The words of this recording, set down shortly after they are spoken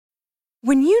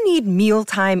When you need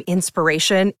mealtime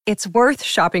inspiration, it's worth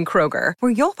shopping Kroger,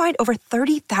 where you'll find over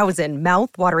 30,000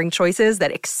 mouth-watering choices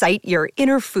that excite your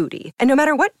inner foodie. And no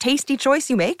matter what tasty choice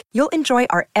you make, you'll enjoy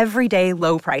our everyday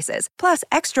low prices, plus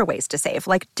extra ways to save,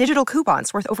 like digital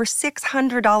coupons worth over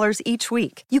 $600 each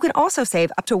week. You can also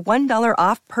save up to $1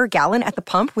 off per gallon at the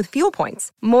pump with fuel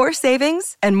points. More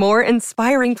savings and more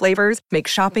inspiring flavors make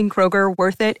shopping Kroger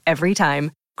worth it every time.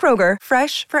 Kroger,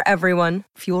 fresh for everyone.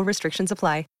 Fuel restrictions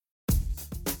apply.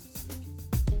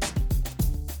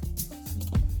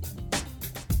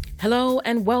 Hello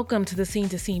and welcome to the Scene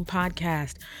to Scene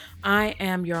podcast. I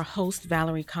am your host,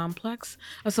 Valerie Complex,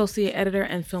 associate editor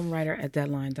and film writer at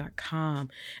Deadline.com.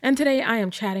 And today I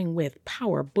am chatting with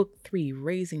Power Book 3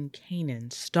 Raising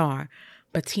Kanan star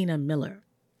Patina Miller.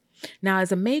 Now,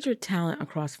 as a major talent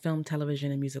across film,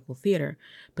 television, and musical theater,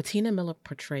 Patina Miller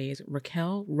portrays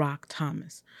Raquel Rock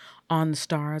Thomas on the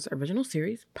Star's original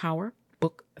series, Power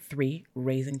Book 3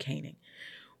 Raising Kanan,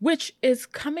 which is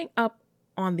coming up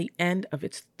on the end of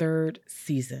its third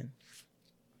season.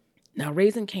 Now,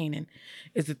 Raising Kanan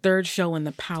is the third show in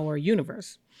the Power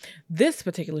universe. This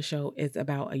particular show is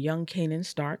about a young Kanan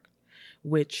Stark,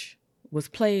 which was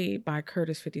played by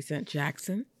Curtis 50 Cent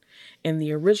Jackson in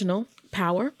the original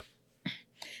Power.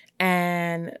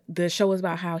 And the show is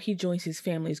about how he joins his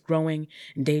family's growing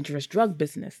and dangerous drug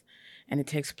business. And it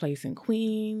takes place in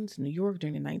Queens, New York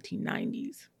during the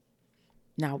 1990s.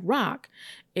 Now, Rock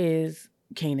is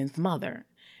Kanan's mother,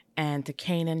 and to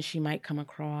Kanan, she might come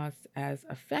across as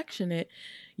affectionate,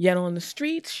 yet on the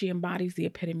streets, she embodies the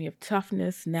epitome of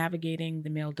toughness, navigating the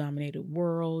male-dominated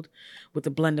world with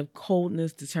a blend of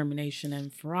coldness, determination,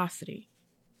 and ferocity.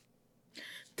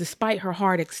 Despite her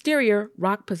hard exterior,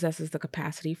 Rock possesses the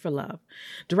capacity for love,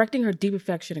 directing her deep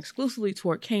affection exclusively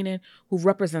toward Kanan, who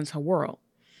represents her world.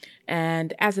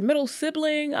 And as a middle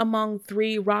sibling among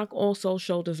three, Rock also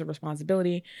shoulders the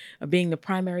responsibility of being the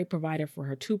primary provider for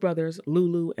her two brothers,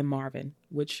 Lulu and Marvin,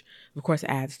 which of course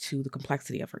adds to the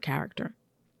complexity of her character.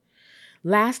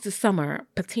 Last summer,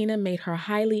 Patina made her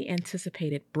highly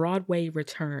anticipated Broadway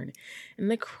return in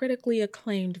the critically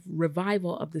acclaimed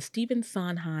revival of the Stephen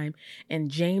Sondheim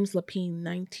and James Lapine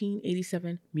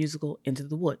 1987 musical Into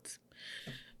the Woods.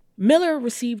 Miller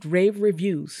received rave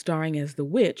reviews, starring as the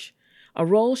witch, a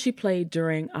role she played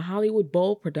during a Hollywood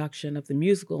Bowl production of the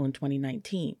musical in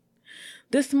 2019.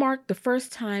 This marked the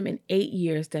first time in 8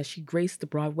 years that she graced the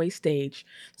Broadway stage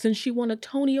since she won a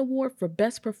Tony Award for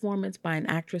Best Performance by an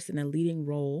Actress in a Leading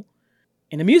Role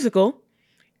in a Musical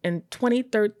in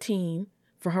 2013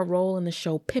 for her role in the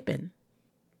show Pippin.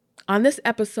 On this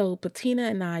episode, Patina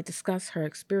and I discuss her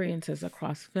experiences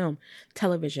across film,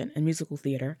 television, and musical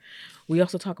theater. We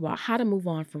also talk about how to move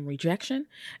on from rejection,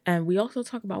 and we also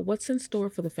talk about what's in store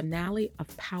for the finale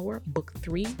of Power Book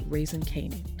 3, Raising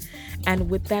Kanan. And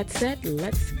with that said,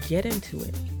 let's get into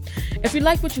it. If you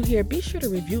like what you hear, be sure to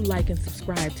review, like, and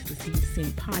subscribe to the Scene to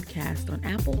Scene podcast on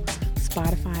Apple,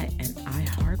 Spotify, and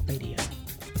iHeartRadio.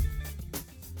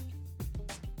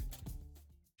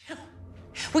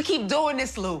 We keep doing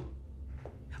this, Lou.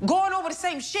 Going over the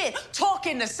same shit,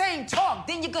 talking the same talk.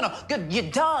 Then you're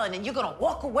done and you're gonna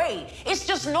walk away. It's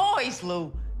just noise,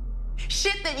 Lou.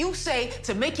 Shit that you say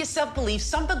to make yourself believe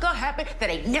something gonna happen that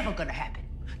ain't never gonna happen.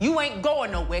 You ain't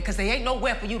going nowhere because there ain't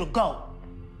nowhere for you to go.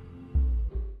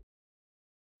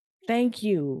 Thank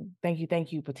you,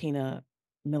 Patina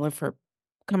Miller, for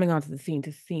coming on to the Scene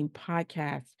to Scene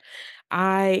podcast.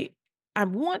 I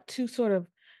want to sort of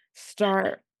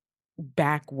start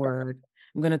backward.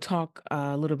 I'm going to talk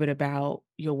a little bit about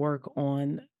your work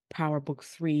on Power Book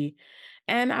 3.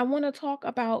 And I want to talk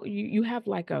about, you have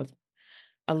like a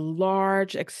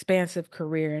large, expansive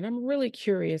career. And I'm really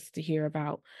curious to hear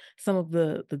about some of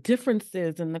the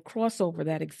differences and the crossover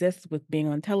that exists with being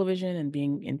on television and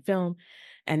being in film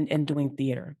and doing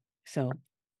theater. So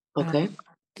Okay.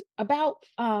 About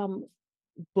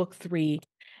Book 3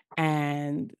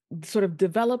 and sort of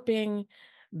developing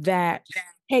that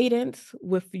cadence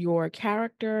with your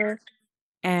character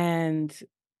and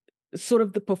sort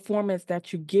of the performance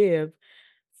that you give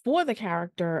for the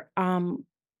character.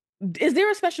 Is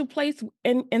there a special place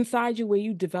inside you where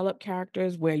you develop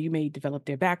characters, where you may develop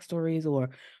their backstories or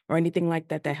anything like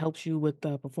that that helps you with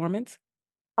the performance?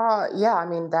 Yeah, I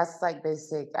mean, that's like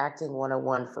basic acting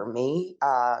 101 for me.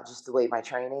 Just the way my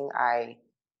training,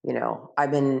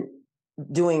 I've been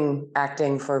doing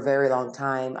acting for a very long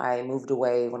time. I moved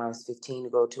away when I was 15 to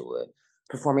go to a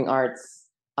performing arts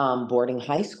boarding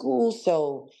high school.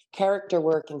 So character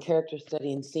work and character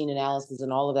study and scene analysis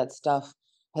and all of that stuff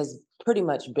has pretty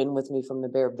much been with me from the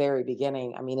very, very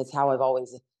beginning. I mean, it's how I've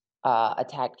always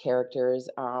attacked characters.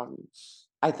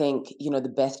 I think,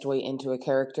 the best way into a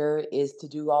character is to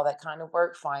do all that kind of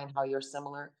work, find how you're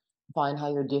similar, find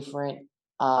how you're different,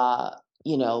 uh,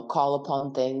 call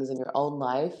upon things in your own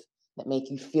life that make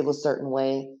you feel a certain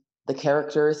way the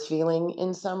character is feeling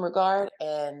in some regard,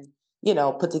 and,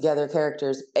 put together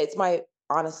characters. It's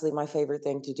honestly, my favorite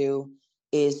thing to do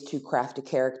is to craft a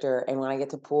character. And when I get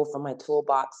to pull from my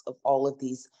toolbox of all of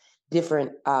these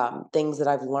different things that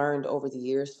I've learned over the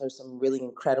years for some really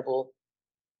incredible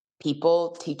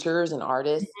people, teachers, and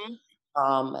artists.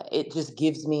 Mhm. It just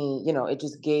gives me, it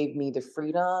just gave me the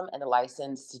freedom and the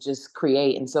license to just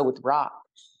create. And so with rock,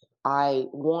 I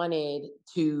wanted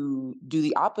to do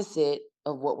the opposite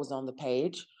of what was on the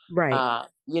page. Right.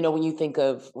 When you think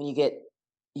of when you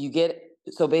get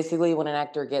so basically when an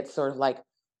actor gets sort of like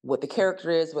what the character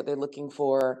is, what they're looking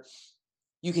for,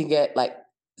 you can get like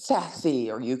sassy,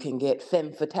 or you can get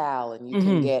femme fatale, and you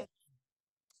can Mhm. get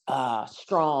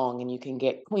strong, and you can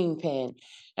get queen pin.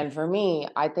 And for me,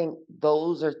 I think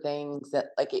those are things that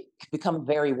like it could become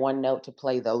very one note to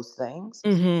play those things.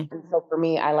 Mhm. And so for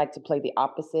me, I like to play the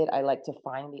opposite. I like to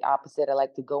find the opposite. I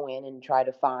like to go in and try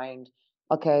to find,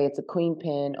 okay, it's a queen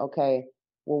pin. Okay,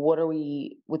 well, what are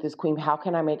we with this queen? How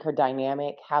can I make her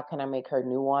dynamic? How can I make her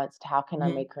nuanced? How can I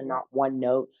Mhm. make her not one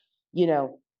note, you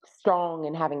know, strong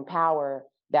and having power?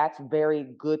 That's very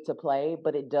good to play,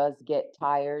 but it does get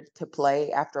tired to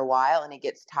play after a while, and it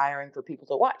gets tiring for people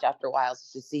to watch after a while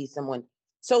to see someone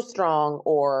so strong,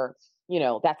 or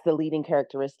that's the leading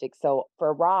characteristic. So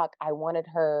for Rock, I wanted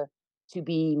her to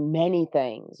be many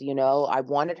things. I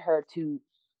wanted her to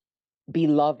be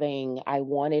loving. I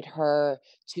wanted her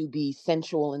to be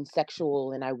sensual and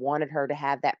sexual, and I wanted her to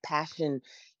have that passion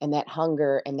and that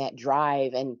hunger and that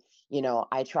drive. And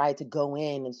I tried to go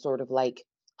in and sort of like,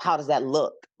 how does that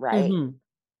look, right? Mhm.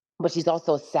 But she's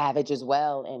also savage as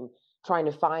well, and trying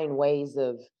to find ways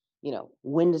of,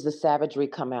 when does the savagery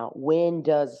come out? When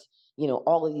does,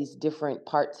 all of these different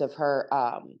parts of her,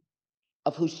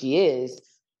 of who she is,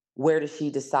 where does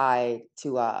she decide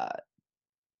to,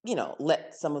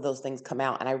 let some of those things come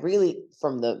out? And I really,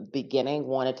 from the beginning,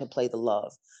 wanted to play the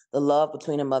love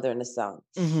between a mother and a son,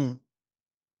 Mhm.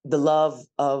 the love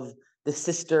of the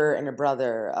sister and a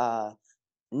brother,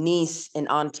 niece and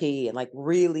auntie, and like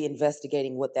really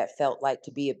investigating what that felt like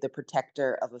to be the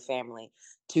protector of a family,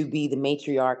 to be the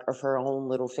matriarch of her own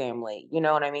little family. You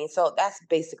know what I mean? So that's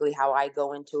basically how I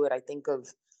go into it. I think of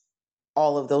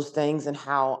all of those things and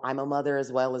how I'm a mother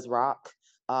as well as Rock.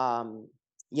 Um,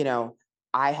 you know,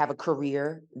 I have a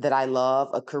career that I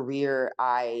love, a career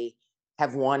I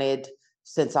have wanted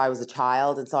since I was a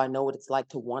child. And so I know what it's like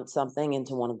to want something and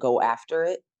to want to go after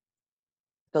it.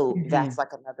 So that's Mhm.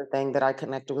 like another thing that I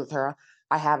connected with her.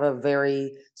 I have a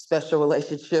very special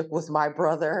relationship with my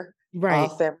brother.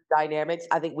 Right. Family dynamics.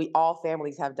 I think we all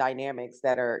families have dynamics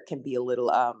that can be a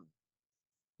little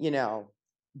you know,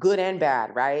 good and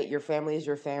bad, right? Your family is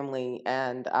your family,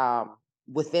 and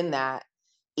within that,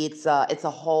 it's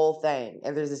a whole thing,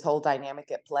 and there's this whole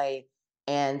dynamic at play,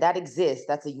 and that exists.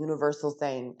 That's a universal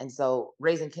thing, and so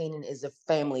Raising Canaan is a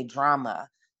family drama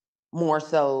more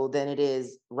so than it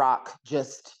is Rock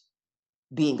just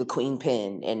being a queen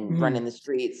pin and Mhm. running the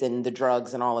streets and the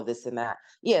drugs and all of this and that.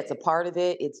 Yeah, it's a part of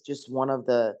it. It's just one of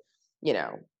the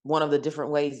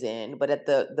different ways in. But at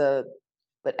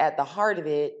the heart of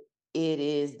it, it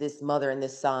is this mother and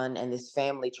this son and this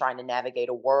family trying to navigate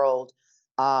a world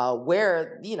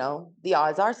where the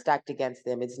odds are stacked against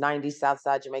them. It's 90s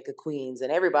Southside Jamaica Queens,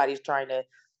 and everybody's trying to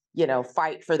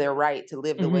fight for their right to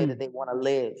live the way that Mhm. they want to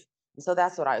live. And so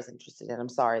that's what I was interested in. I'm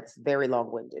sorry, it's very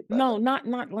long winded, but No, not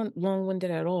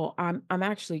long-winded at all. I'm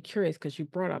actually curious because you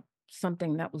brought up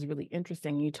something that was really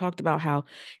interesting. You talked about how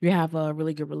you have a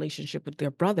really good relationship with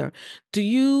your brother. Do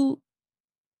you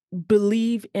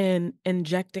believe in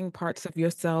injecting parts of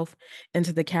yourself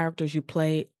into the characters you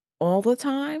play all the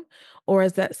time? Or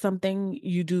is that something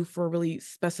you do for really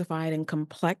specified and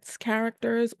complex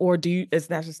characters? Or is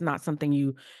that just not something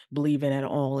you believe in at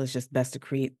all? It's just best to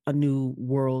create a new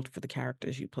world for the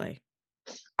characters you play?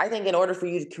 I think in order for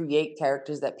you to create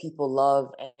characters that people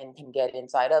love and can get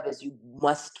inside of, is you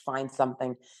must find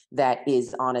something that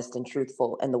is honest and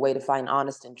truthful. And the way to find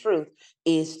honest and truth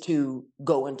is to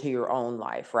go into your own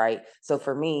life, right? So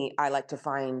for me, I like to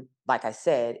find, like I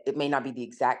said, it may not be the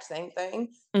exact same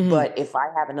thing, Mhm. but if I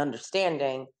have an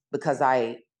understanding because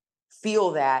I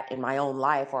feel that in my own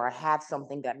life, or I have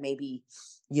something that maybe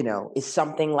is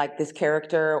something like this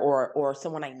character, or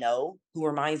someone I know who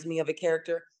reminds me of a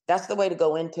character, that's the way to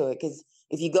go into it. Because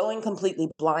if you go in completely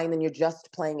blind, then you're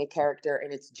just playing a character,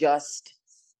 and it's just,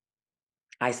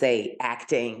 I say,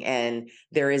 acting, and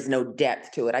there is no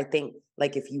depth to it. I think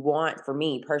like if you want, for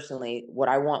me personally, what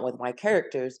I want with my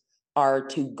characters are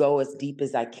to go as deep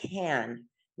as I can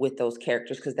with those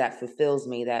characters, because that fulfills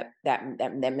me,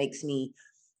 that makes me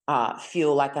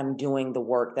feel like I'm doing the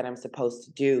work that I'm supposed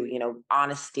to do.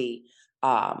 Honesty,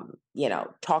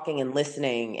 talking and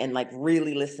listening, and like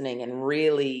really listening and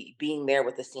really being there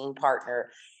with the scene partner,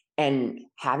 and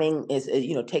having is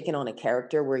taking on a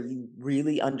character where you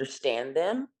really understand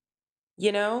them.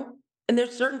 you know and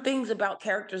there's certain things about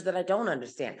characters that I don't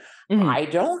understand. Hmm. I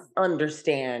don't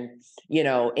understand,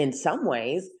 in some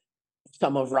ways,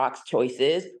 some of Rock's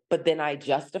choices, but then I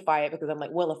justify it because I'm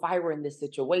like, well, if I were in this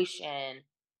situation,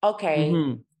 okay,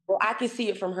 Hmm. well, I can see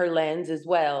it from her lens as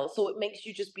well. So it makes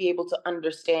you just be able to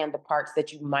understand the parts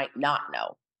that you might not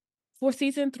know. For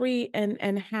season 3,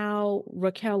 and how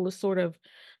Raquel is sort of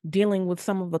dealing with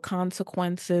some of the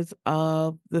consequences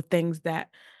of the things that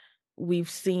we've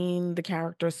seen the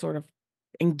characters sort of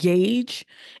engage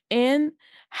in.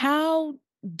 How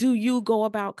do you go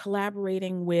about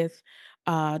collaborating with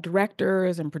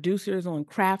directors and producers on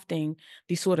crafting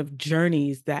these sort of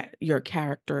journeys that your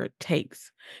character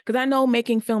takes? Because I know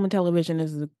making film and television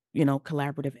is a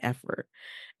collaborative effort,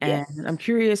 and I'm Yes.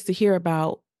 curious to hear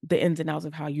about the ins and outs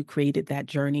of how you created that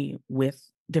journey with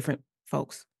different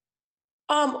folks.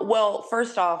 Well,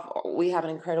 first off, we have an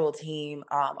incredible team.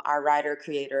 Our writer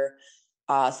creator,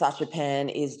 Sasha Penn,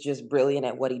 is just brilliant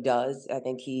at what he does. I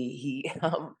think he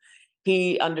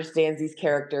understands these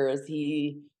characters.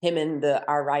 Him and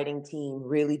our writing team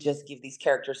really just give these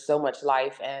characters so much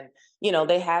life, and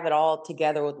they have it all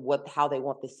together with how they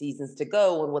want the seasons to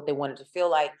go and what they want it to feel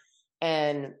like.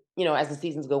 And as the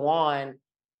seasons go on,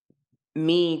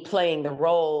 me playing the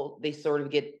role, they sort of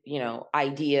get,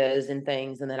 ideas and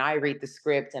things. And then I read the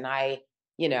script and I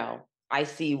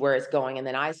see where it's going. And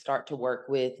then I start to work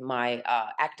with my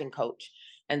acting coach.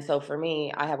 And so for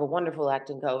me, I have a wonderful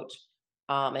acting coach.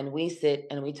 And we sit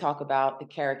and we talk about the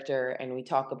character, and we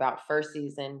talk about first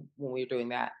season when we were doing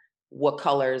that, what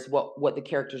colors, what the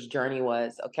character's journey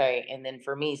was. Okay. And then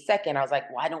for me, second, I was like,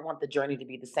 well, I don't want the journey to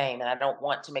be the same, and I don't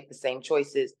want to make the same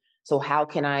choices. So how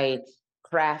can I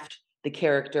craft the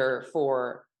character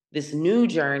for this new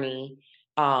journey?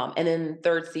 And then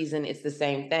third season, it's the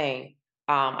same thing.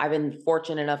 I've been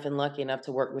fortunate enough and lucky enough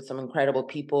to work with some incredible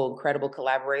people, incredible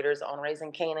collaborators on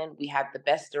Raising Canaan. We have the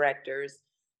best directors.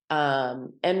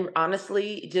 And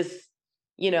honestly, just,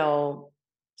 you know,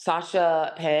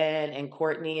 Sasha, Penn, and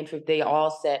Courtney, and they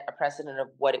all set a precedent of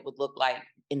what it would look like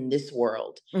in this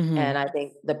world. Hmm. And I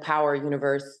think the Power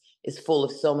universe is full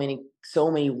of so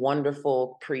many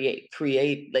wonderful create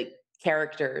like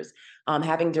characters.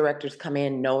 Having directors come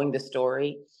in knowing the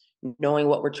story, knowing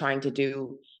what we're trying to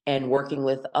do, and working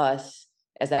with us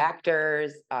as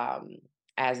actors,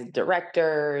 as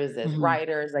directors, as Hmm.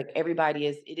 writers, like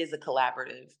it is a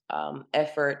collaborative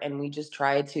effort, and we just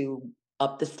try to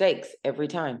up the stakes every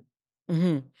time.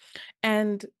 Hmm.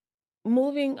 And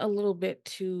moving a little bit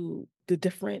to the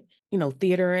different,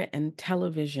 theater and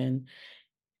television,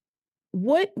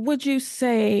 what would you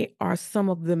say are some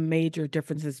of the major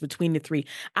differences between the three,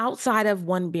 outside of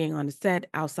one being on the set,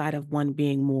 outside of one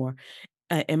being more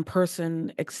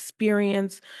in-person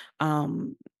experience,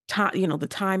 the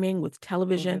timing with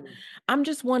television? Mhm. I'm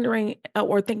just wondering,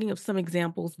 or thinking of some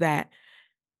examples that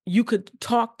you could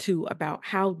talk to about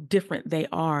how different they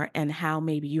are and how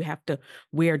maybe you have to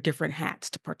wear different hats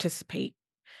to participate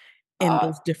in Uh,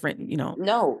 those different,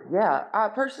 No, yeah.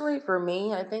 Personally, for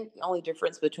me, I think the only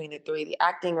difference between the three, the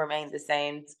acting remains the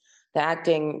same. The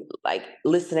acting, like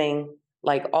listening,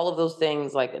 like all of those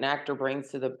things, like an actor brings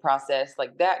to the process,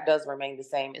 like that does remain the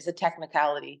same. It's a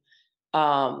technicality,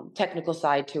 technical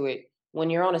side to it. When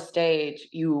you're on a stage,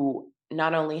 you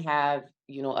not only have,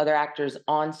 other actors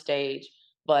on stage,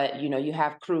 but you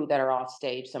have crew that are off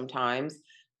stage sometimes.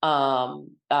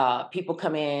 People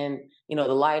come in, the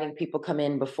lighting people come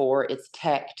in before it's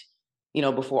teched,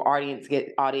 before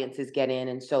audiences get in.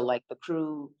 And so like the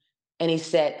crew, any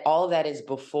set, all of that is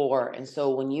before. And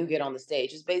so when you get on the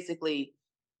stage, it's basically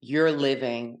you're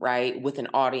living, right, with an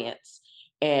audience.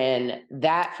 And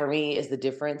that for me is the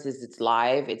difference, is it's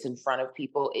live, it's in front of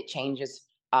people, it changes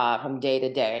from day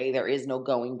to day. There is no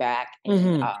going back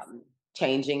and hmm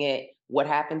changing it. What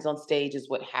happens on stage is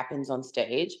what happens on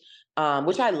stage,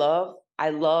 which I love. I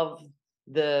love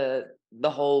the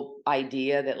whole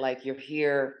idea that like you're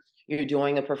here, you're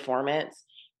doing a performance,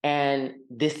 and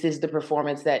this is the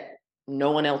performance that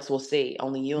no one else will see.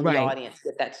 Only you and the right, audience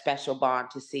get that special bond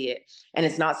to see it. And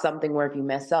it's not something where if you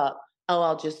mess up, oh,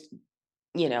 I'll just,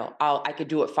 I could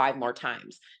do it 5 more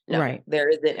times. No, right. there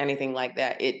isn't anything like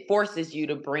that. It forces you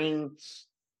to bring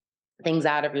things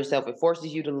out of yourself. It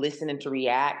forces you to listen and to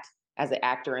react as an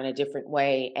actor in a different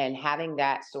way, and having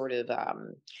that sort of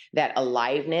that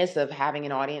aliveness of having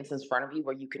an audience in front of you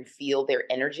where you can feel their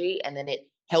energy and then it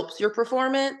helps your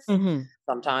performance. Hmm.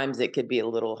 Sometimes it could be a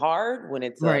little hard when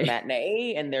it's a Right.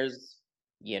 matinee and there's,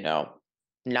 you know,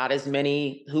 not as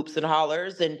many hoops and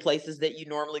hollers in places that you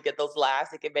normally get those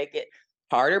laughs. It can make it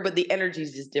harder, but the energy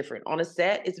is just different. On a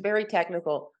set, it's very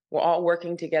technical. We're all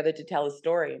working together to tell a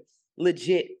story.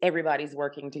 Legit, everybody's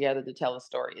working together to tell a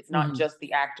story. It's not Hmm. just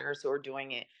the actors who are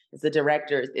doing it, it's the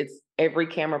directors, it's every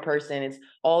camera person, it's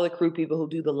all the crew people who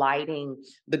do the lighting,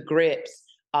 the grips,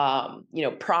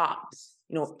 props.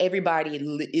 Everybody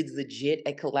is legit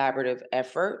a collaborative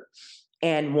effort,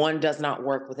 and one does not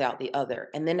work without the other.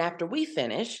 And then after we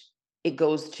finish, it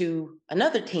goes to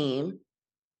another team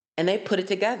and they put it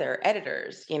together,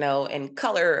 editors, and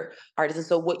color artists. And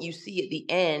so what you see at the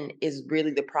end is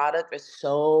really the product that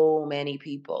so many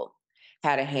people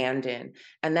had a hand in.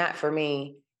 And that for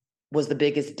me was the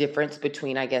biggest difference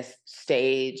between, I guess,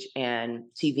 stage and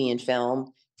TV and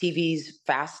film. TV's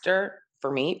faster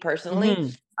for me personally. Hmm.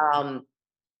 Um,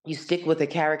 you stick with a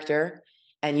character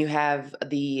and you have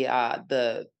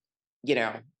the you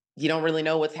know you don't really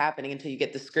know what's happening until you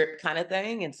get the script kind of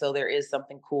thing, and so there is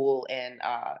something cool and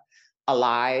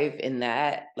alive in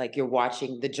that, like you're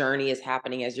watching the journey is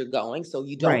happening as you're going, so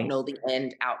you don't Right. know the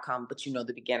end outcome but you know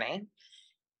the beginning.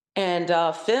 And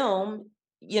film,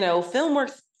 film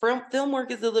work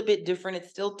is a little bit different. It's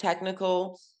still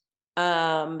technical.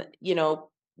 There's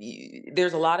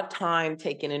a lot of time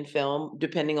taken in film,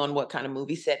 depending on what kind of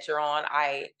movie set you're on.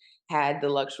 I had the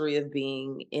luxury of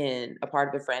being in a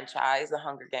part of the franchise, The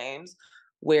Hunger Games,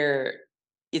 where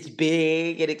it's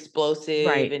big and explosive,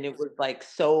 Right. and it was like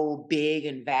so big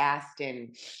and vast,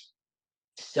 and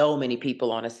so many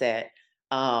people on a set,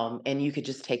 and you could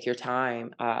just take your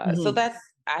time. So Hmm. that's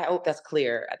I hope that's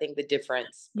clear. I think the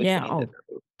difference Yeah. between the Oh,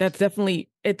 2. that's definitely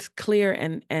it's clear,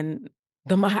 and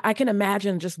I can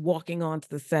imagine just walking onto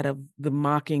the set of The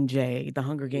Mockingjay, The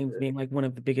Hunger Games being like one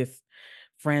of the biggest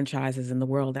franchises in the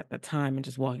world at the time, and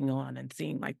just walking on and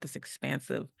seeing like this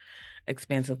expansive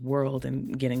world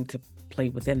and getting to play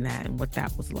within that and what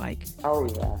that was like. Oh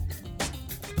yeah.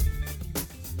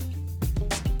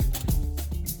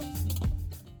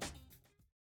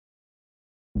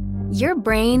 Your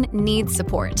brain needs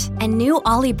support, and new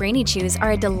Ollie Brainy Chews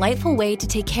are a delightful way to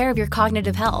take care of your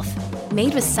cognitive health.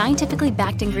 Made with scientifically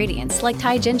backed ingredients like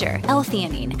Thai ginger,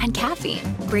 L-theanine, and caffeine,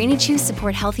 Brainy Chews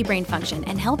support healthy brain function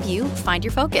and help you find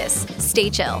your focus, stay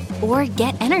chill, or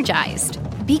get energized.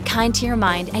 Be kind to your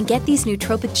mind and get these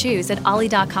nootropic chews at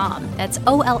ollie.com. That's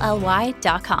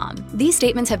OLLY.com. These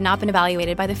statements have not been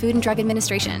evaluated by the Food and Drug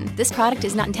Administration. This product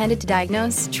is not intended to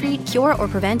diagnose, treat, cure, or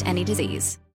prevent any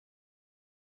disease.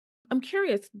 I'm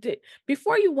curious,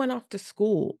 before you went off to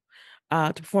school,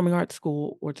 to performing arts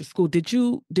school or to school, did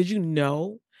you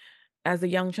know as a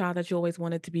young child that you always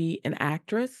wanted to be an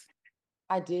actress?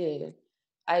 I did.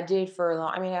 I did for a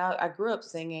long. I mean, I grew up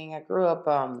singing. I grew up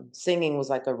singing was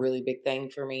like a really big thing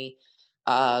for me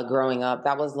growing up.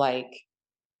 That was like,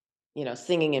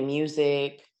 singing and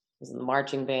music. I was in the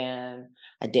marching band.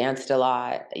 I danced a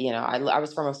lot. I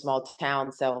was from a small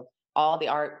town, so all the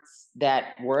arts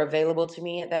that were available to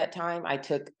me at that time, I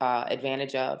took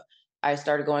advantage of. I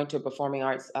started going to a performing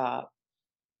arts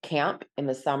camp in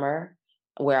the summer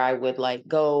where I would like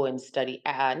go and study,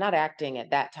 not acting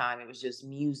at that time. It was just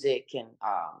music and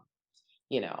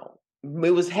you know,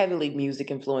 it was heavily music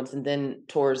influenced. And then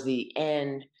towards the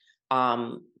end,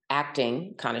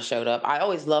 acting kind of showed up. I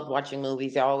always loved watching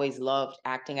movies. I always loved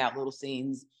acting out little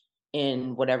scenes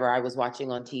in whatever I was watching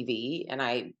on TV. And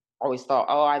I always thought,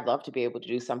 oh, I'd love to be able to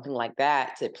do something like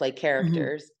that, to play Mhm.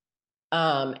 characters.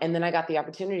 And then I got the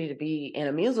opportunity to be in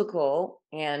a musical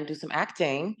and do some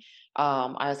acting.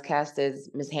 I was cast as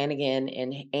Miss Hannigan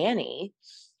in Annie,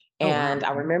 Oh, wow. and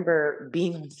I remember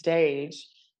being on stage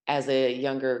as a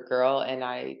younger girl, and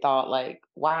I thought like,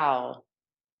 wow,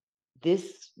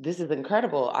 this is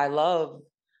incredible. I love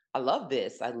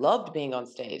this. I loved being on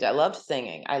stage. I loved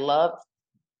singing. I loved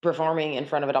performing in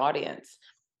front of an audience.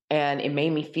 And it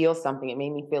made me feel something. It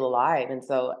made me feel alive. And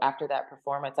so after that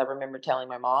performance, I remember telling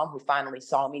my mom, who finally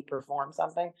saw me perform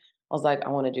something, I was like, I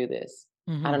want to do this.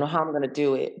 I don't Mhm. know how I'm going to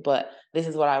do it, but this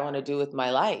is what I want to do with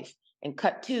my life. And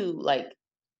cut to like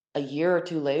a year or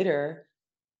two later,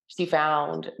 she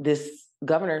found this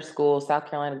governor's school, South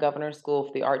Carolina Governor's School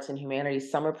for the Arts and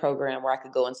Humanities summer program where I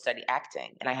could go and study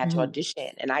acting. And I had to Mhm. audition.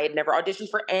 And I had never auditioned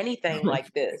for anything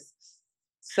like this.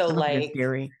 So, That must have been like,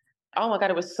 scary. oh my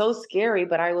God, it was so scary.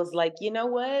 But I was like, you know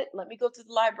what? Let me go to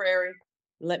the library.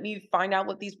 Let me find out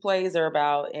what these plays are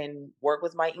about and work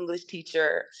with my English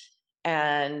teacher.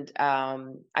 And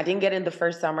I didn't get in the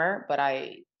first summer, but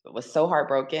I was so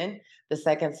heartbroken. The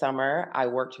second summer, I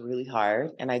worked really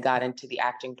hard and I got into the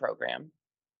acting program.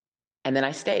 And then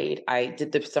I stayed. I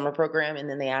did the summer program, and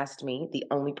then they asked me, the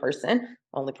only person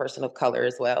of color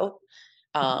as well,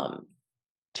 um,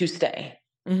 to stay.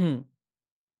 Hmm.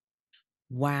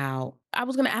 Wow. I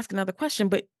was going to ask another question,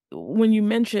 but when you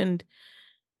mentioned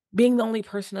being the only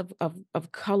person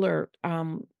of color,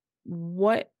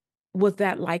 what was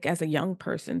that like as a young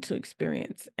person to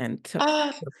experience and to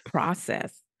Uh,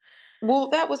 process? well,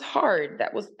 that was hard.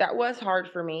 That was hard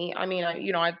for me. I mean,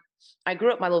 I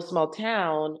grew up in my little small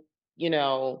town. You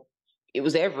know, it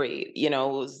was it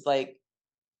was like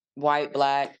white,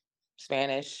 black,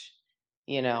 Spanish.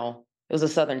 It was a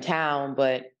southern town,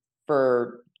 but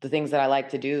for the things that I like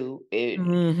to do, I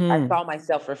Mhm. saw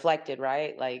myself reflected,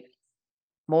 right? Like,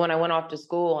 well, when I went off to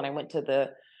school and I went to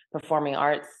the performing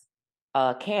arts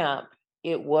camp,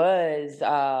 it was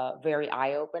very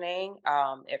eye opening.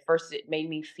 At first, it made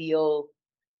me feel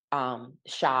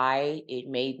shy. It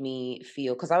made me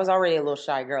feel, because I was already a little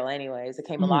shy girl, anyways. It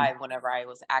came Mhm. alive whenever I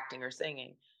was acting or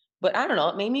singing. But I don't know,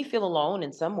 it made me feel alone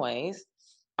in some ways.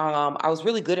 I was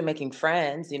really good at making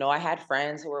friends. I had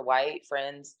friends who were white,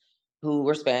 friends who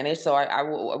were Spanish. So I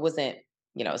wasn't,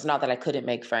 it's not that I couldn't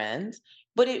make friends,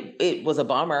 but it was a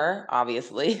bummer,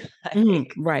 obviously. Mhm.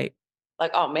 Right.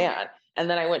 Like, oh man. And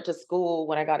then I went to school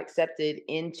when I got accepted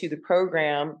into the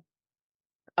program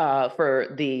for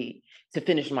the to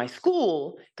finish my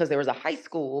school, because there was a high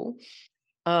school.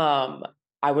 um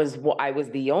I was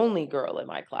the only girl in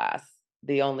my class,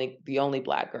 the only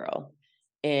black girl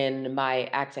in my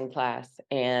acting class.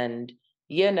 And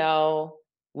you know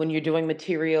when you're doing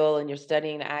material and you're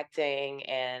studying acting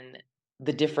and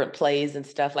the different plays and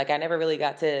stuff, like I never really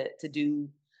got to do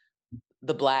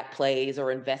the black plays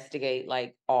or investigate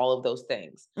like all of those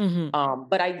things. Mhm.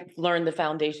 But I learned the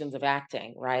foundations of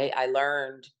acting, right? I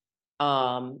learned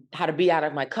how to be out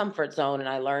of my comfort zone, and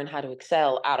I learned how to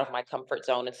excel out of my comfort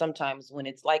zone. And sometimes when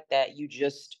it's like that, you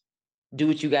just do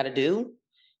what you got to do.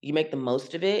 You make the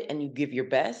most of it and you give your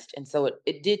best. And so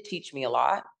it did teach me a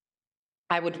lot.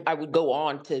 I would go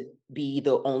on to be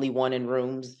the only one in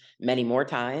rooms many more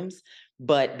times,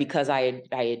 but because I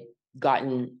had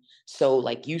gotten so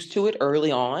like used to it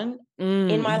early on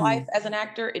in my life Mhm. as an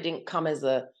actor, it didn't come as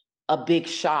a big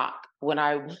shock when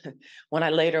I when I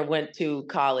later went to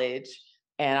college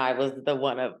and I was the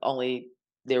one of only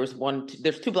there's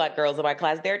two black girls in my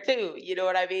class there too. You know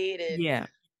what I mean? Yeah.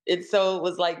 And so it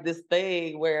was like this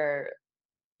thing where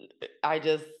I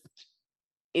just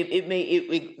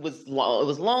it was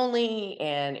lonely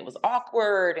and it was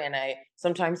awkward, and I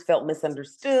sometimes felt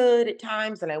misunderstood at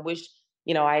times, and I wish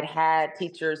I'd had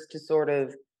teachers to sort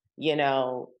of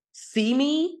see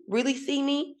me, really see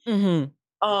me. Mhm.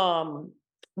 um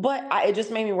but it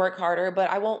just made me work harder. But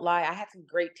I won't lie, I had some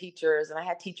great teachers, and I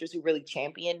had teachers who really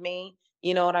championed me,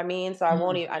 you know what I mean? So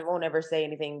Mhm. I won't ever say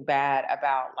anything bad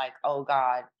about, like, oh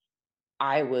God,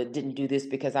 I would didn't do this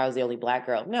because I was the only black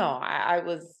girl. No,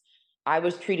 I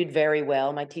was treated very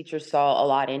well. My teachers saw a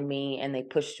lot in me and they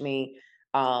pushed me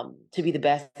to be the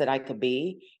best that I could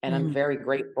be. And I'm Mhm. very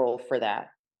grateful for that.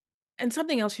 And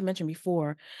something else you mentioned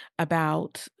before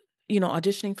about,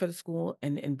 auditioning for the school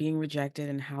and being rejected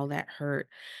and how that hurt.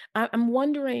 I'm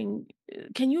wondering,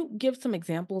 can you give some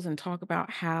examples and talk about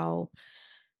how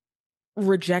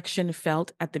rejection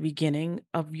felt at the beginning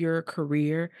of your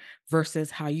career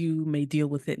versus how you may deal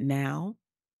with it now?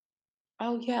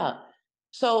 Oh yeah.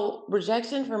 So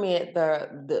rejection for me at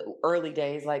the early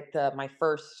days, like the my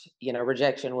first,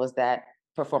 rejection was that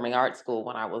performing arts school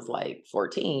when I was like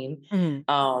 14. Mhm.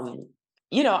 Um,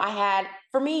 I had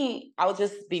for me, I'll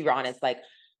just be honest, like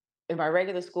in my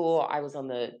regular school, I was on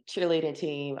the cheerleading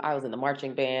team, I was in the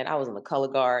marching band, I was in the color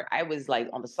guard, I was like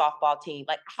on the softball team.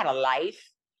 Like I had a life.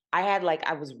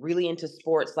 I was really into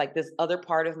sports, like this other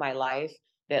part of my life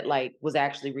that like was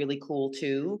actually really cool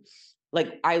too.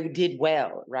 Like I did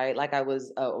well, right? Like I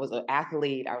was an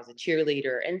athlete, I was a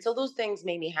cheerleader. And so those things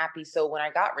made me happy. So when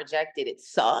I got rejected, it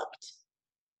sucked.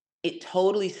 It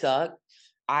totally sucked.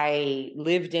 I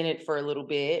lived in it for a little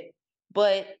bit,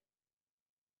 but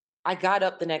I got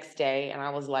up the next day and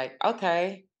I was like,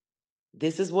 okay,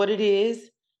 this is what it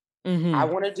is. I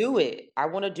Mhm. want to do it. I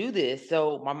want to do this.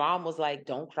 So my mom was like,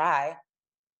 don't cry.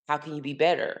 How can you be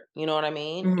better? You know what I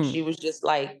mean? Mhm. She was just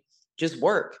like, just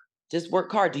work. Just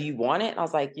work hard. Do you want it? And I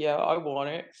was like, yeah, I want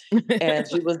it. And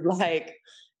she was like,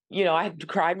 I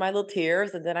cried my little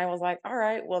tears. And then I was like, all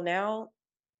right, well, now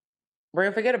we're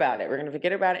going to forget about it. We're going to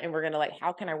forget about it. And we're going to like,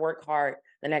 how can I work hard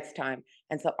the next time?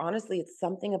 And so honestly, it's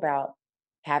something about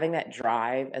having that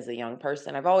drive as a young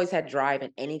person. I've always had drive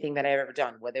in anything that I've ever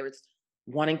done, whether it's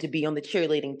wanting to be on the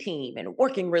cheerleading team and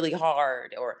working really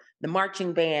hard, or the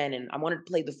marching band and I wanted to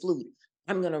play the flute.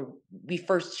 I'm going to be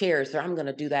first chair, so I'm going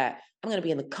to do that. I'm going to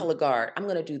be in the color guard. I'm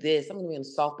going to do this. I'm going to be on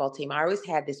the softball team. I always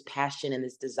had this passion and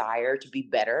this desire to be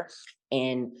better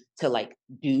and to like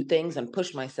do things and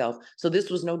push myself. So this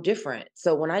was no different.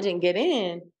 So when I didn't get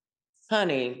in,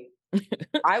 honey,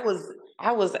 I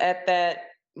was at that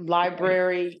Right.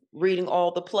 library reading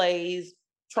all the plays,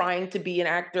 trying to be an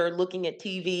actor, looking at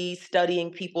TV, studying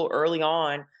people early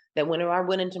on. That when I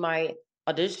went into my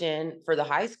audition for the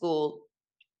high school,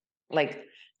 like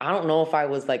I don't know if I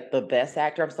was like the best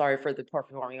actor. I'm sorry for the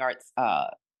performing arts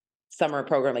summer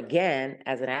program again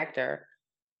as an actor.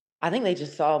 I think they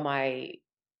just saw my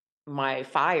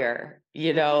fire,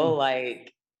 Mhm.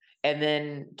 like, and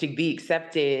then to be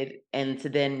accepted and to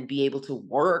then be able to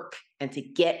work and to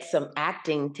get some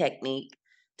acting technique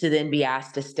to then be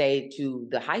asked to stay to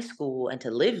the high school and to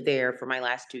live there for my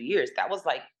last 2 years. That was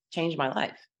like changed my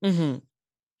life. Mhm.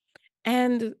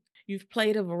 And you've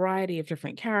played a variety of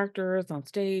different characters on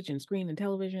stage and screen and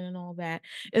television and all that.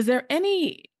 Is there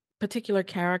any particular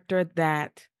character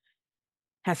that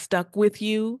has stuck with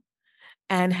you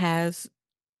and has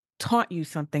taught you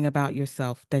something about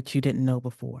yourself that you didn't know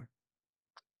before?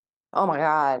 Oh my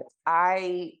God.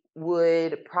 I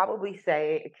would probably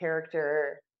say a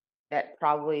character that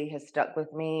probably has stuck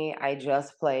with me. I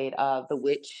just played the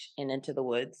witch in Into the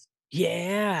Woods.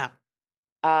 Yeah.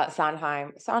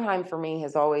 Sondheim. Sondheim for me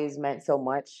has always meant so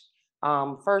much.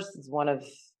 First, it's one of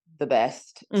the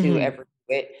best to Mhm. ever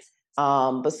do it.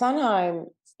 But Sondheim,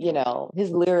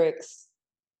 his lyrics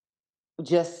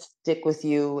just stick with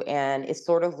you, and it's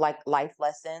sort of like life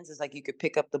lessons. It's like you could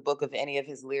pick up the book of any of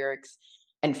his lyrics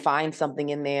and find something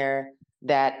in there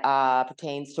that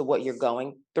pertains to what you're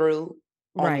going through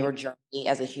on your Right. journey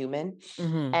as a human.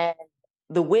 Mhm. And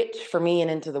the witch for me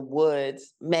and Into the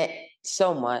Woods meant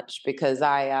so much because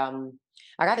I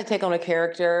got to take on a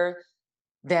character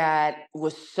that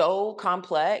was so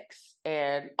complex,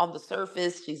 and on the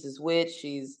surface she's this witch,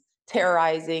 she's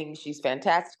terrorizing, she's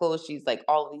fantastical, she's like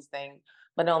all of these things,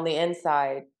 but on the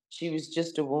inside she was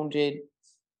just a wounded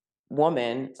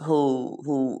woman who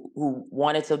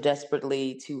wanted so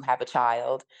desperately to have a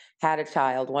child, had a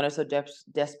child, wanted so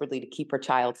desperately to keep her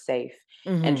child safe,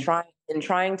 and Mhm.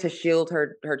 trying to shield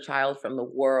her child from the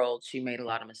world, she made a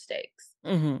lot of mistakes.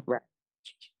 Mhm. Right.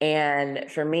 And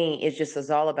for me, it's just it's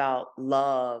all about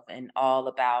love and all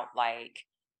about like,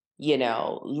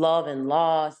 love and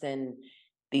loss and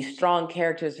these strong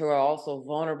characters who are also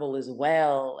vulnerable as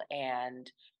well.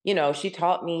 And, she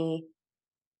taught me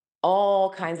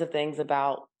all kinds of things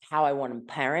about how I want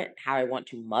to parent, how I want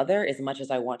to mother, as much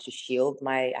as I want to shield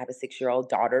I have a 6-year-old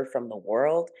daughter from the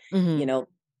world. You Mhm. know,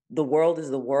 the world is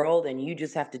the world, and you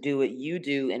just have to do what you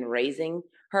do in raising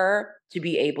her to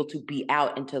be able to be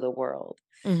out into the world.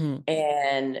 Mhm.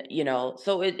 And,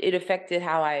 so it affected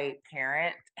how I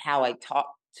parent, how I talk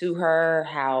to her,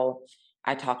 how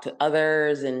I talk to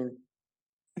others, and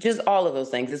just all of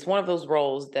those things. It's one of those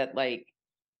roles that, like,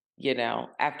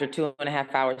 after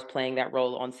 2.5 hours playing that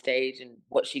role on stage and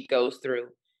what she goes through,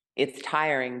 it's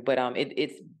tiring, but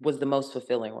it was the most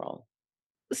fulfilling role.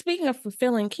 Speaking of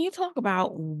fulfilling, can you talk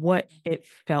about what it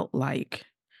felt like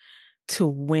to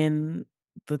win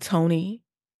the Tony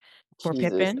for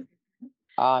Jesus. Pippin?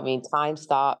 I mean, time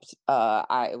stopped.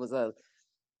 It was a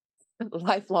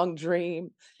lifelong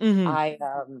dream. Mhm. I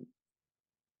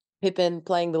Pippin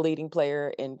playing the leading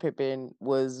player in Pippin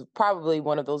was probably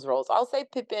one of those roles. I'll say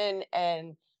Pippin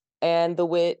and the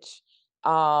Witch,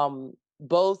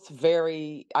 both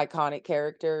very iconic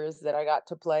characters that I got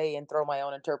to play and throw my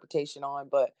own interpretation on.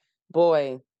 But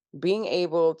boy, being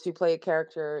able to play a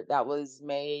character that was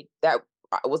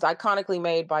iconically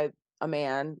made by a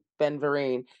man, Ben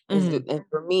Vereen, Mhm. and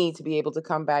for me to be able to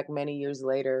come back many years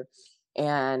later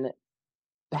and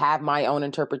have my own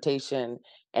interpretation,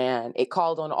 and it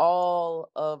called on all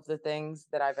of the things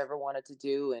that I've ever wanted to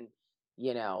do, and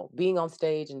being on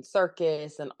stage and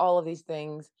circus and all of these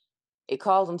things, it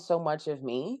calls on so much of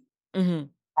me Mhm.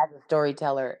 as a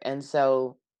storyteller. And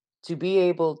so to be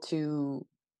able to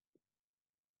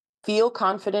feel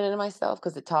confident in myself,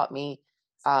 because it taught me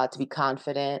to be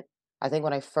confident. I think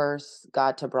when I first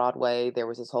got to Broadway, there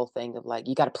was this whole thing of like,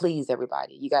 you got to please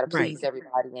everybody. You got to Right. please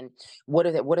everybody. And what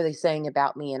are they saying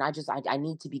about me? And I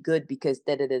need to be good because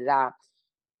da da da da.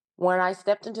 When I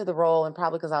stepped into the role, and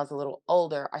probably because I was a little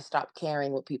older, I stopped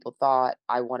caring what people thought.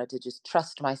 I wanted to just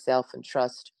trust myself and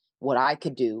trust what I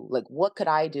could do. Like, what could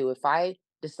I do if I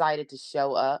decided to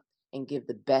show up and give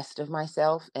the best of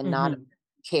myself and not Mhm.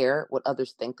 care what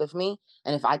others think of me.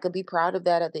 And if I could be proud of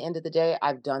that at the end of the day,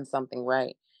 I've done something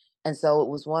right. And so it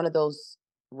was one of those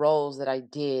roles that I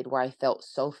did where I felt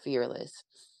so fearless.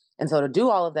 And so to do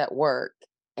all of that work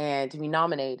and to be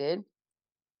nominated,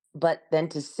 but then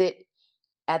to sit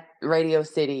at Radio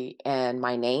City and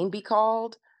my name be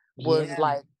called was Yeah.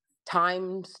 like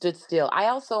time stood still. I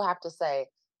also have to say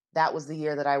that was the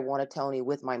year that I won a Tony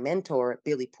with my mentor,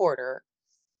 Billy Porter,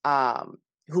 um,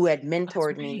 who had That's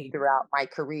mentored me right. throughout my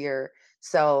career.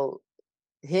 So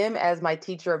him as my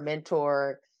teacher,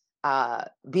 mentor,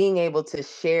 being able to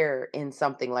share in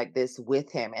something like this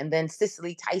with him. And then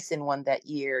Cicely Tyson won that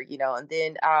year, and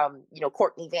then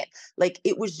Courtney Van, like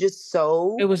it was just It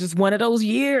so, was just one of those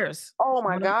years. oh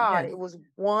my God, Yes. it was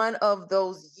one of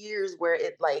those years where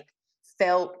it like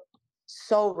felt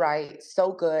so right,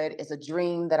 so good. It's a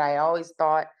dream that I always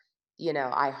thought,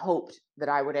 I hoped that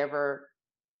I would ever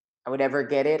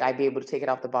get it. I'd be able to take it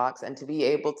off the box, and to be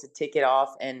able to tick it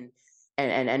off and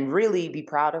really be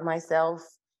proud of myself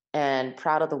and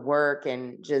proud of the work,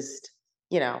 and just,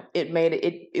 it made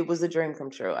it was a dream come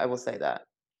true. I will say that.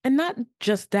 And not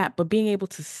just that, but being able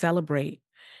to celebrate,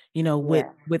 with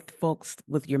Yeah. folks,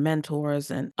 with your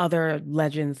mentors and other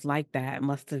legends like that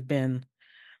must have been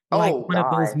like Oh one of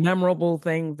those God. memorable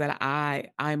things that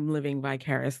I'm living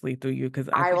vicariously through you because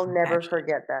I I think will never that shit.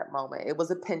 forget that moment. It was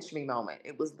a pinch me moment.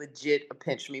 It was legit a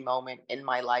pinch me moment in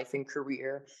my life and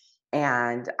career.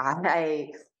 And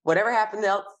whatever happened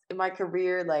else in my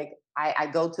career, like I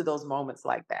go to those moments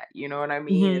like that. You know what I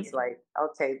mean? Mhm, It's like,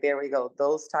 okay, there we go.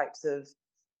 Those types of,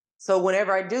 so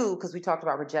whenever I do, because we talked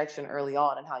about rejection early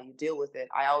on and how you deal with it,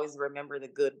 I always remember the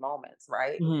good moments,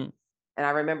 right? mhm, And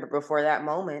I remember before that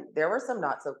moment, there were some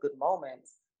not so good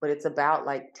moments, but it's about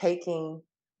like taking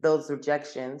those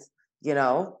rejections,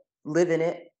 living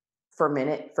it for a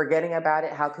minute, forgetting about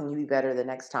it. How can you be better the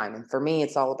next time? And for me,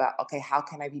 it's all about, okay, how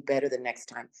can I be better the next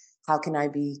time? How can I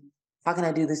be, how can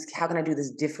I do this? How can I do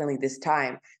this differently this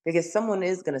time? Because someone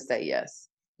is going to say yes.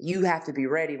 You have to be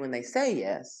ready when they say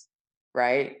yes,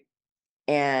 right?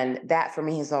 And that for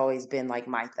me has always been like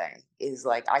my thing, is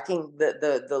like I can,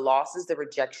 the losses, the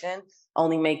rejection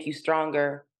only make you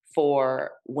stronger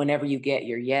for whenever you get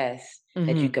your yes,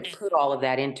 that you mhm. could put all of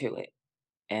that into it.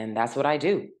 And that's what I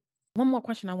do. One more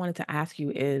question I wanted to ask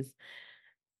you is,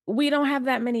 we don't have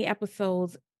that many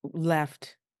episodes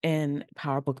left in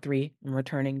Power Book 3. I'm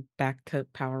returning back to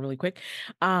Power really quick.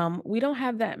 We don't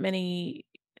have that many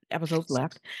episodes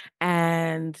left,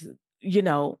 and, you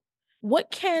know,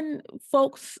 what can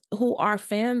folks who are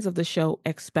fans of the show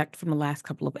expect from the last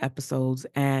couple of episodes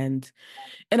and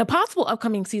in a possible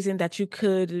upcoming season that you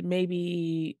could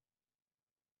maybe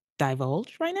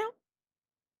divulge right now?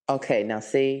 Okay, now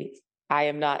see, I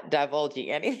am not divulging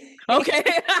anything. Okay.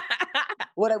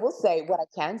 What I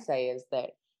can say is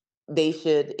that they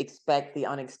should expect the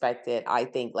unexpected. I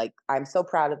think, like, I'm so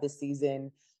proud of this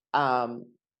season. Um,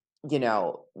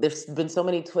 there's been so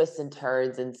many twists and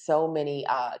turns and so many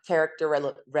character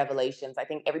revelations. I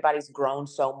think everybody's grown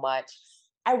so much.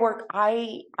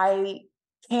 I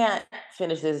can't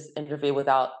finish this interview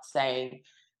without saying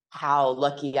how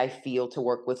lucky I feel to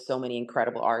work with so many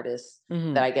incredible artists that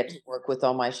Mhm, I get to work with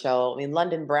on my show. I mean,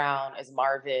 London Brown as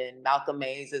Marvin, Malcolm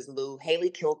Mays as Lou,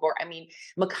 Haley Kilgore. I mean,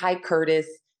 Makai Curtis.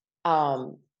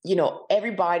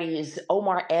 Everybody is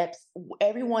Omar Epps.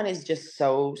 Everyone is just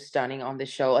so stunning on the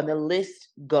show, and the list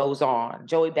goes on.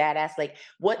 Joey Badass, like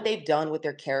what they've done with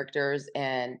their characters,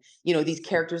 and these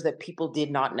characters that people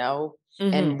did not know,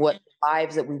 mhm. and what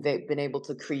lives that we've been able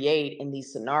to create in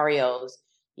these scenarios.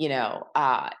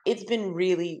 It's been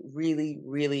really, really,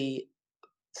 really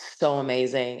so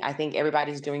amazing. I think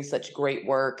everybody's doing such great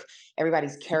work.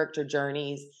 Everybody's character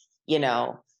journeys, you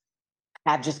know,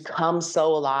 have just come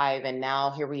so alive. And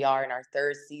now here we are in our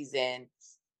third season.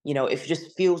 It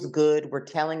just feels good. We're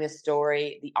telling this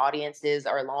story. The audiences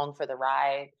are along for the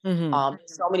ride. Mhm.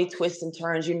 So many twists and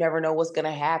turns. You never know what's going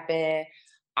to happen.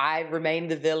 I remain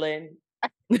the villain.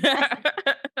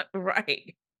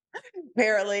 Right.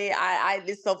 Apparently,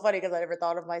 it's so funny because I never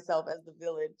thought of myself as the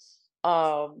villain.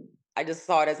 I just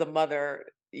saw it as a mother,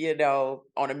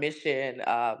 on a mission,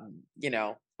 a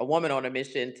woman on a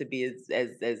mission to be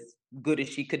as good as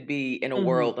she could be in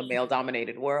Mhm, a male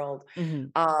dominated world.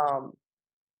 mhm. Um,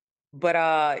 but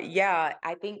yeah,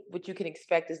 I think what you can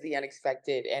expect is the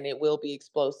unexpected, and it will be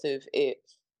explosive. It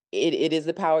is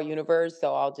the Power universe,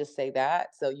 so I'll just say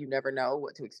that. So you never know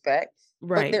what to expect. But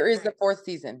Right. there is the fourth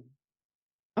season.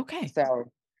 Okay.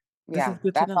 So This is yeah,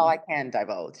 good to that's all know. I can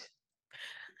divulge.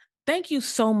 Thank you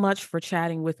so much for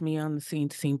chatting with me on the Scene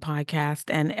to Scene podcast.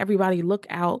 And everybody, look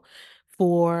out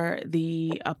for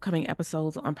the upcoming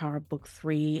episodes on Power Book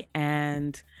 3.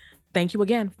 And thank you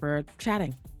again for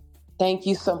chatting. Thank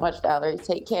you so much, Valerie.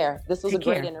 Take care. This was Take a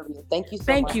great care. interview. Thank you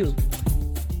so much. Thank you.